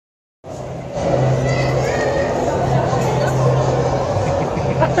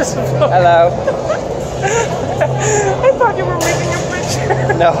Hello. I thought you were making a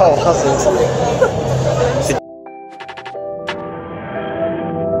picture. No, I wasn't. Sorry.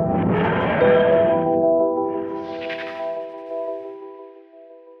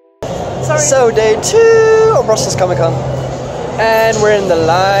 So day 2 of Brussel Comic Con, and we're in the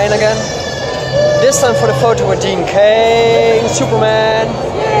line again. This time for the photo with Cain, Superman.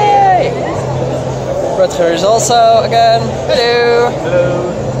 Yay! Rutger is also again. Hello.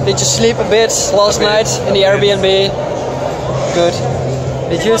 Hello. Did you sleep a bit last night in the Airbnb? Good.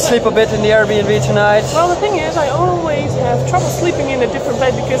 Did you sleep a bit in the Airbnb tonight? Well, the thing is, I always have trouble sleeping in a different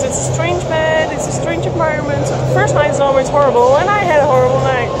bed because it's a strange bed, it's a strange environment. So the first night is always horrible, and I had a horrible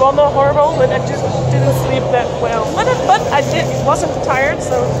night. Well, not horrible, but I just didn't sleep that well. But I wasn't tired,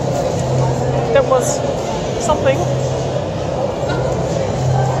 so that was something.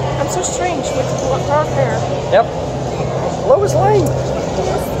 I'm so strange with dark hair. Yep. Lois Lane.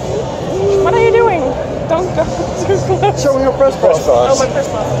 What are you doing? Don't go too close. Showing your press box. Oh, my press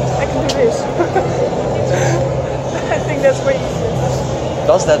box. I can do this. I think that's way easier.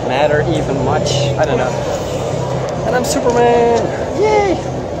 Does that matter even much? I don't know. And I'm Superman. Yay!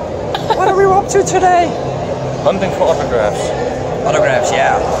 What are we up to today? Hunting for autographs. Autographs,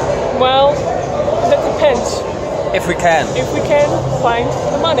 yeah. Well, that depends. If we can. If we can find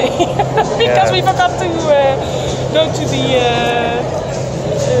the money. Because we forgot to go to the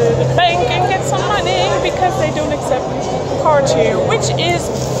bank and get some money because they don't accept cards here, which is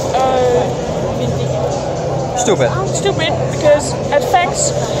Stupid. stupid because at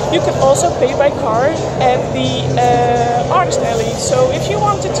FX you can also pay by card at the artist alley. So if you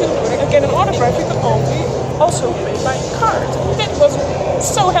wanted to get an autograph, you could also pay by card. That was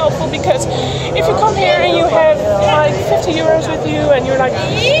so helpful because if you come here and you have like 50 euros with you and you're like,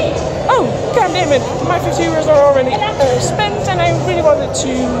 oh, god damn it, my 50 euros are already spent and I really wanted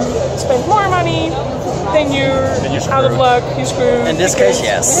to spend more money, then you're out of luck, you're screwed. In this case,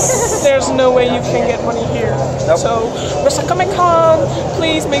 yes. There's no way you can get money here. Nope. So, Brussel Comic Con,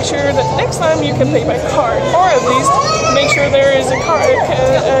 please make sure that next time you can pay by card, or at least make sure there is a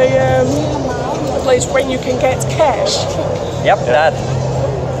place where you can get cash. Yep, that.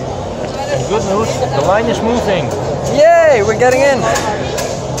 Good news, the line is moving. Yay, we're getting in.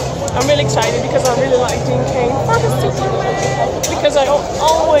 I'm really excited because I really like Cain for the Superman. Because I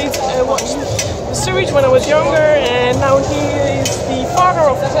always watched the series when I was younger, and now he is the father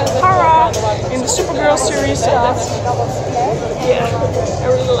of Sara in the Supergirl series. Yeah, I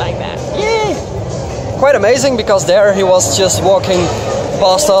really like that. Yay! Quite amazing because there he was just walking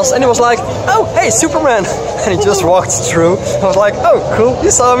past us and he was like, oh, hey, Superman! And he just walked through. I was like, oh, cool,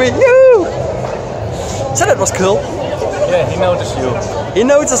 you saw me, yoo! So that was cool. Yeah, he noticed you. He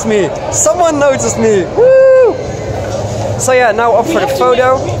noticed me. Someone noticed me. Woo! So yeah, now up for the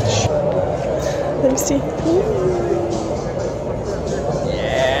photo. Let me see.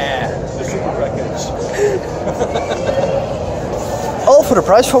 Yeah. The super package. All for the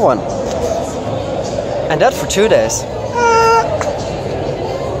price for one. And that for 2 days.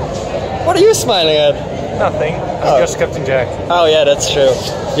 What are you smiling at? Nothing. I'm just Captain Jack. Oh yeah, that's true.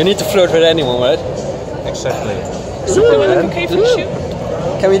 You need to flirt with anyone, right? Exactly. Do I look okay for the shoot?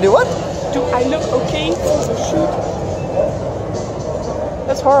 Can we do what? Do I look okay for the shoot?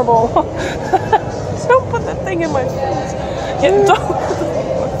 That's horrible. Don't put that thing in my face. Yeah, don't.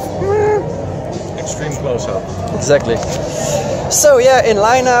 Extreme close-up. Exactly. So yeah, in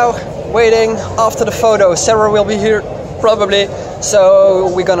line now, waiting after the photo. Sarah will be here probably.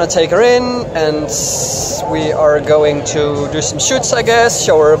 So we're gonna take her in and we are going to do some shoots, I guess,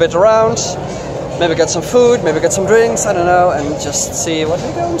 show her a bit around. Maybe get some food, maybe get some drinks, I don't know, and just see what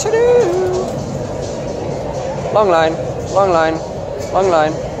we're going to do. Long line, long line, long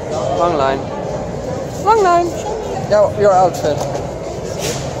line, long line, long line. Yeah, your outfit.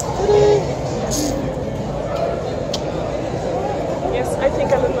 Yes, I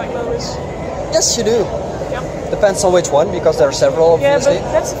think I look like Lois. Yes, you do. Yep. Depends on which one, because there are several, obviously. Yeah,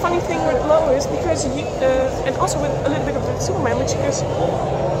 but that's the funny thing with Lois, because you, and also with a little bit of the Superman, because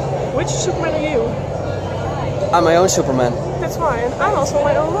which Superman are you? I'm my own Superman. That's why, and I'm also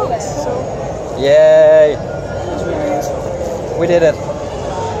my own Lois, so... Yay! That's really useful. We did it.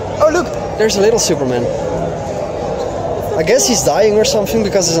 Oh look, there's a little Superman. I guess he's dying or something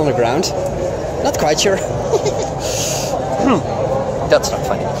because he's on the ground. Not quite sure. That's not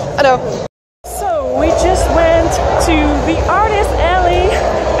funny. I know. So, we just went to the artist alley,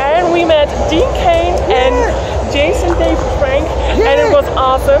 and we met Cain and Jason David Frank, and it was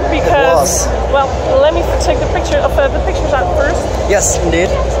awesome because, well, let me take the picture of the pictures out first. Yes, indeed.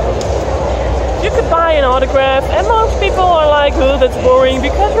 you could buy an autograph, and most people are like, oh, that's boring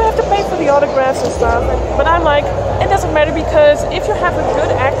because you have to pay for the autographs and stuff. But I'm like, it doesn't matter because if you have a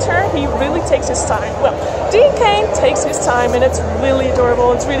good actor, he really takes his time. Well, Dean Cain takes his time, and it's really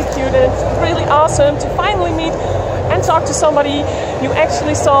adorable, it's really cute, and it's really awesome to finally meet and talk to somebody you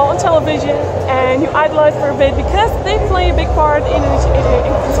actually saw on television and you idolize for a bit because they play a big part in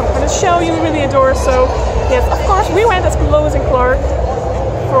some kind of show you really adore. So yes, of course, we went as Lois and Clark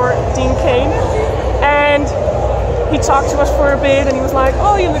for Dean Cain, and he talked to us for a bit, and he was like,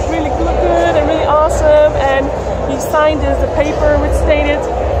 oh, you look good and really awesome, and he signed the paper which stated,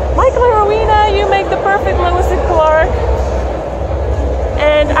 Michael and Rowena, you make the perfect Lois and Clark.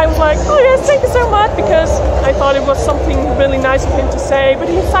 And I was like, oh yes, thank you so much, because I thought it was something really nice of him to say, but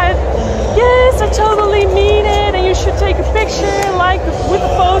he decided, yes, I totally mean it, and you should take a picture like with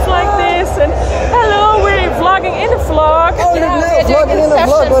a pose like this, and hello, we're vlogging in a vlog. Oh, yeah, vlogging in a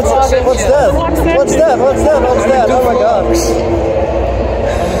vlog, what's that? What's that? Oh my god.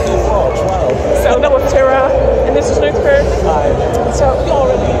 So that was Sara, and this is Rutger. Hi. So you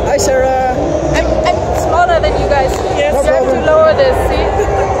already. Hi Sara. I'm smaller than you guys. Yes. You have to lower this, see?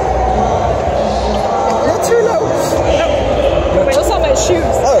 Not too low. No. Those are my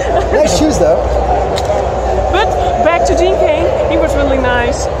shoes. Oh, nice shoes though. But back to Dean Cain, he was really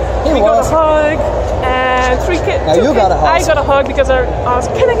nice. We got a hug, and three kids. Now you got a hug. I got a hug because I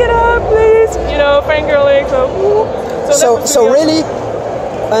asked, can I get up, please? You know, fangirling. So really,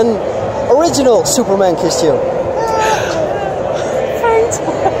 an original Superman kissed you. Thanks.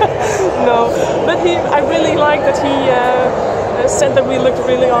 No, but I really liked that he said that we looked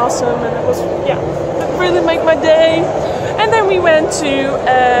really awesome, and it was, yeah, it really made my day. And then we went to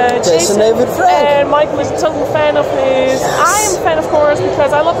Jason David Frank. And Michael is a total fan of his. I am a fan, of course,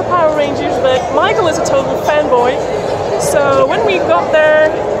 because I love the Power Rangers, but Michael is a total fanboy. So when we got there,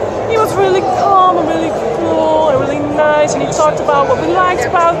 he was really calm and really cool and really nice, and he talked about what we liked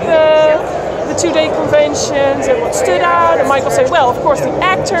about the two-day conventions and what stood out. And Michael said, well, of course, the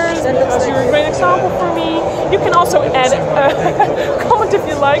actors, because you're a great example for me. You can also add a comment if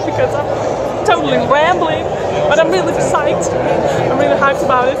you like, because I'm totally rambling, but I'm really psyched. I'm really hyped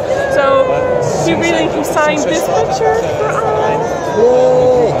about it. So he signed this picture for us.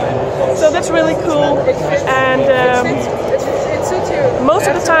 Yay. So that's really cool. And most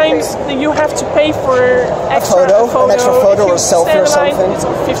of the times you have to pay for an extra photo or a selfie or something. It's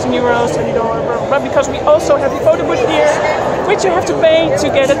 €15, $20. But because we also have the photo booth here, which you have to pay to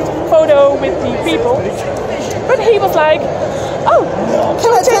get a photo with the people. But he was like, oh,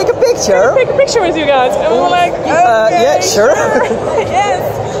 can I take a picture? Take a picture with you guys. And we were like, okay, yeah, sure. Yes.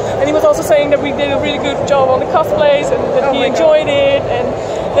 And he was also saying that we did a really good job on the cosplays, and that he enjoyed it, and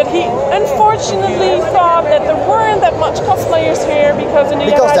that he unfortunately thought that there weren't that much cosplayers here because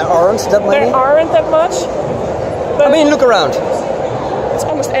there aren't that many. There aren't that much. But I mean, look around. It's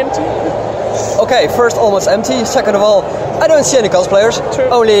almost empty. Okay, first almost empty. Second of all, I don't see any cosplayers. True.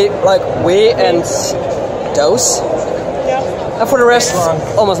 Only like we and those. Yeah. And for the rest,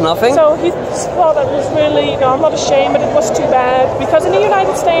 almost nothing. So he thought that was really, I'm not ashamed, but it was too bad. Because in the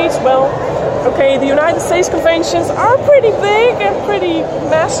United States, well, okay, the United States conventions are pretty big and pretty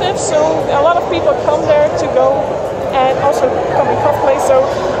massive, so a lot of people come there to go and also come and cosplay. So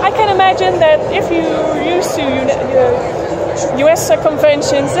I can imagine that if you're used to US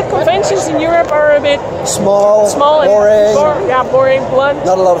conventions, the conventions in Europe are a bit small and boring, blunt.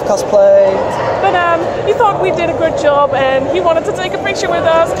 Not a lot of cosplay. But he thought we did a good job, and he wanted to take a picture with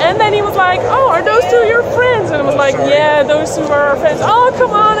us. And then he was like, oh, are those two your friends? And I was like, yeah, those two are our friends. Oh,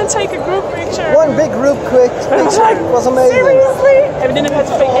 come on and take a group picture. One big group picture. It was amazing. Seriously? And we didn't have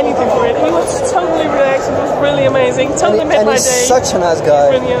to pay anything for it. He was totally relaxed. It was really amazing. Totally made my day. He's such a nice guy.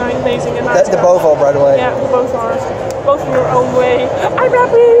 Really amazing and nice. They both are, by the way. Yeah, they both are. Both in your own way. I'm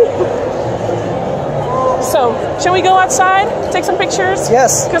happy. So, shall we go outside, take some pictures?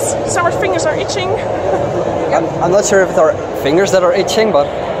 Yes. Because Sara's fingers are itching. I'm not sure if it's our fingers that are itching, but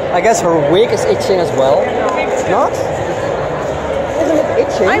I guess her wig is itching as well. Not? Isn't it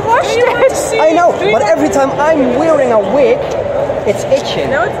itching? I washed it. I know, but every time I'm wearing a wig, it's itching.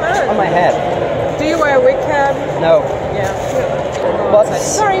 No, it's not. On my head. Do you wear a wig cap? No. Yeah. But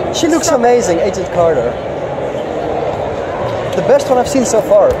sorry. She looks amazing, Agent Carter. The best one I've seen so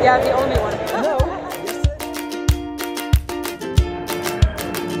far. Yeah, the only